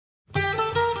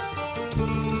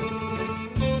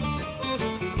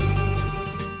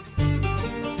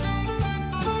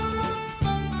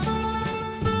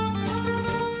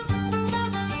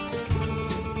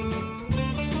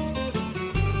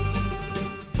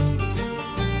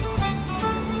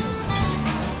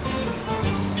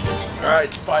All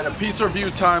right, Spider, pizza review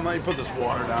time. Let me put this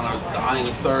water down. I was dying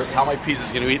of thirst. How many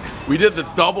pizzas can you eat? We did the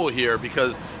double here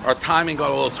because our timing got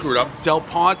a little screwed up. Del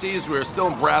Ponte's, we were still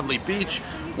in Bradley Beach.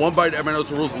 One bite, everyone knows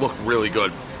the rules, looked really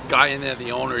good. Guy in there,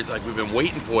 the owner, he's like, we've been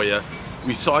waiting for you.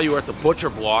 We saw you at the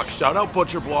Butcher Block. Shout out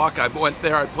Butcher Block. I went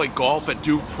there, I played golf at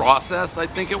Due Process, I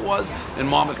think it was, in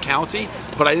Monmouth County.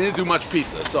 But I didn't do much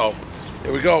pizza, so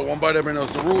here we go. One bite, everyone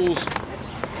knows the rules.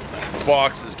 The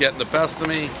box is getting the best of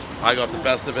me. I got the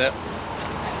best of it.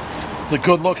 It's a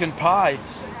good looking pie.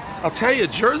 I'll tell you,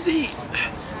 Jersey,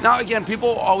 now again, people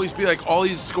will always be like, all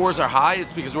these scores are high.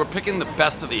 It's because we're picking the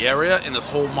best of the area in this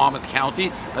whole Monmouth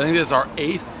County. I think this is our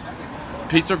 8th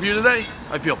pizza review today.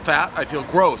 I feel fat, I feel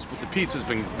gross, but the pizza's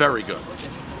been very good.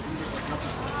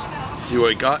 See what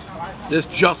we got? This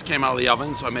just came out of the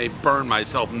oven, so I may burn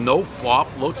myself. No flop,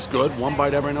 looks good. One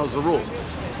bite, everyone knows the rules.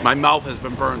 My mouth has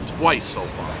been burned twice so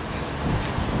far.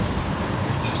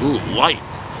 Ooh, light.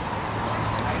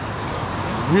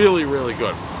 Really, really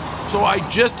good. So I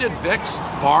just did Vic's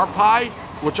bar pie,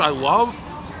 which I love.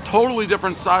 Totally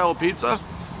different style of pizza.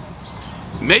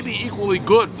 Maybe equally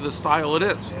good for the style it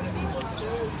is.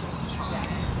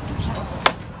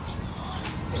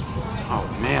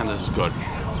 Oh man, this is good.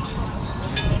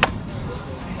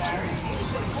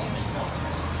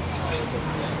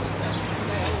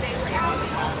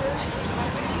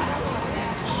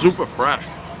 Super fresh.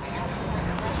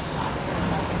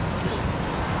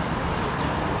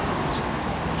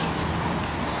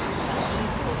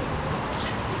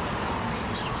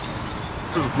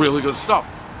 This is really good stuff.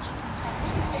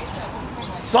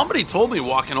 Somebody told me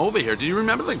walking over here, do you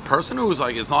remember the person who was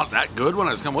like, it's not that good when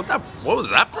I was coming? What was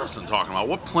that person talking about?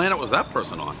 What planet was that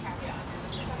person on?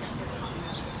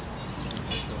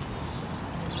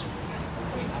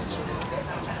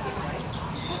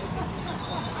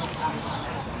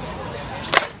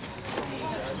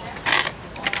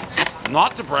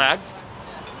 Not to brag,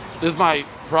 this is my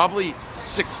probably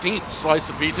 16th slice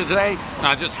of pizza today, and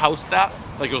I just housed that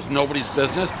like it was nobody's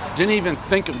business. Didn't even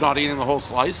think of not eating the whole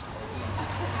slice.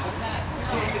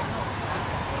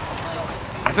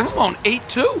 I think I'm on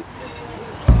 8-2.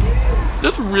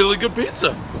 This is really good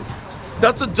pizza.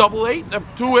 That's a double 8, 2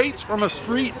 8s from a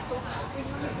street.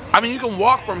 I mean, you can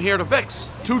walk from here to Vic's.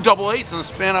 2 double 8s in the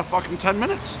span of fucking 10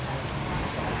 minutes.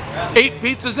 8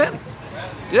 pizzas in.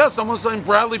 Yeah, someone's saying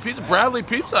Bradley Pizza. Bradley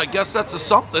Pizza, I guess that's a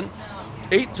something.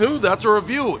 8-2, that's a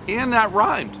review, and that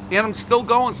rhymed. And I'm still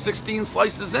going 16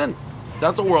 slices in.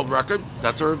 That's a world record.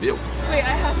 That's a review. Wait,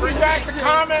 I have Bring back the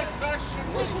comment section.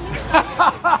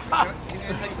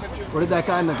 What did that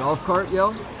guy in the golf cart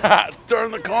yell?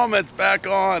 Turn the comments back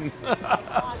on.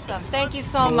 Awesome. Thank you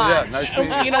so much. Yeah, nice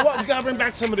meeting you. You know what? We gotta bring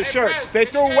back some of the shirts. They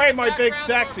threw away my big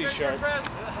sexy shirt.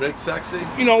 Big sexy?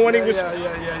 You know when he was.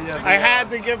 Yeah. I had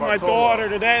to give my daughter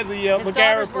today the His LeGarrette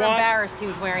daughters were blunt. embarrassed he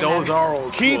was wearing Those them. are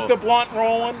old Keep school. the blunt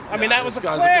rolling. I mean, that was a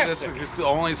classic.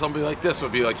 Only somebody like this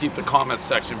would be like, keep the comment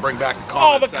section, bring back the Oh,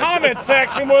 comment the section. comment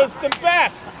section was the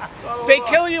best. They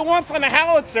kill you once on a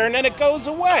howitzer and then it goes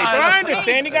away. But I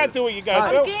understand. You gotta do what you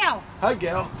gotta do. Gail Hi,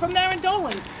 Gail. from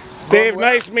Marandolas. Dave,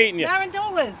 nice meeting you.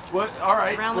 Marandolas. What? All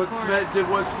right. Around the corner.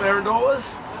 What's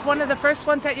Marandolas? One of the first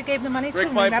ones that you gave the money to,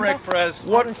 Brick by remember? brick, Prez.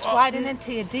 I was sliding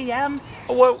into your DM.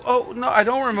 Oh, no, I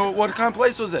don't remember. What kind of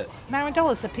place was it?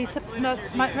 Marandola's, a pizza. No,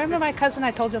 remember my cousin? I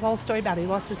told you the whole story about it. He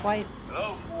lost his wife.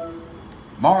 Hello?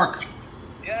 Mark.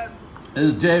 Yes?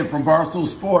 This is Dave from Barstool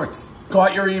Sports.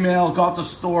 Got your email, got the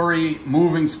story,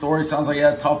 moving story. Sounds like you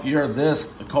had a tough year, the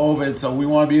COVID, so we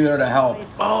want to be there to help.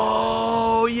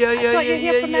 Oh, yeah. I thought you're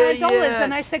here from Marandola's,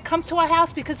 and I said, come to our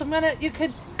house because you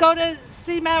could go to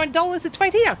see Marandola's. It's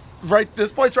right here. Right,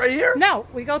 this place right here? No,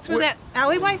 we go through that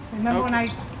alleyway. Remember when I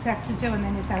texted you and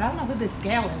then you said, I don't know who this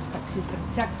Gail is, but she's been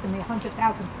texting me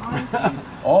 100,000 times.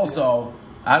 Also,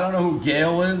 I don't know who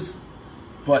Gail is,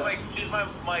 but She's my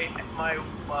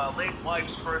late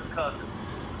wife's first cousin.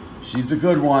 she's a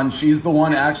good one. She's the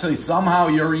one, actually, somehow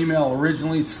your email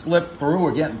originally slipped through.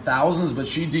 We're getting thousands, but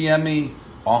she DM'd me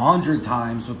 100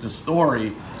 times with the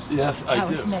story. Yes, I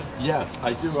do. Was me. Yes,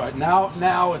 I do.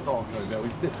 Now it's all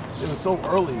good. It was so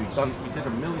early. We did a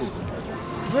million of them.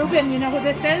 Ruben, you know who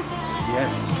this is?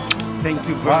 Yes. Thank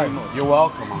you very much. You're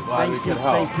welcome. I'm glad we could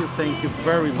help. Thank you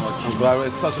very much. I'm glad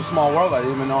it's such a small world. I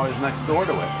didn't even know I was next door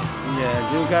to it.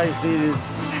 Yeah, you guys did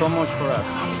so much for us.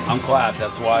 I'm glad.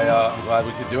 That's why I'm glad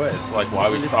we could do it. It's like why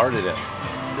we started it.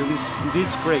 This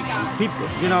is great. And people,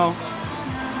 you know,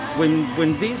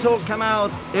 when these all come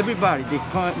out, everybody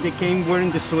they came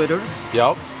wearing the sweaters.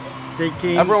 Yep. They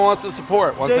came. Everyone wants to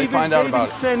support once they find out about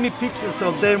it. Send me pictures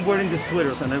of them wearing the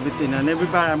sweaters and everything, and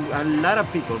everybody, a lot of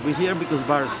people. We're here because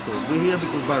Barstool. We're here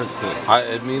because Barstool.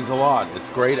 It means a lot. It's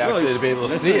great actually to be able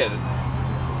to see it.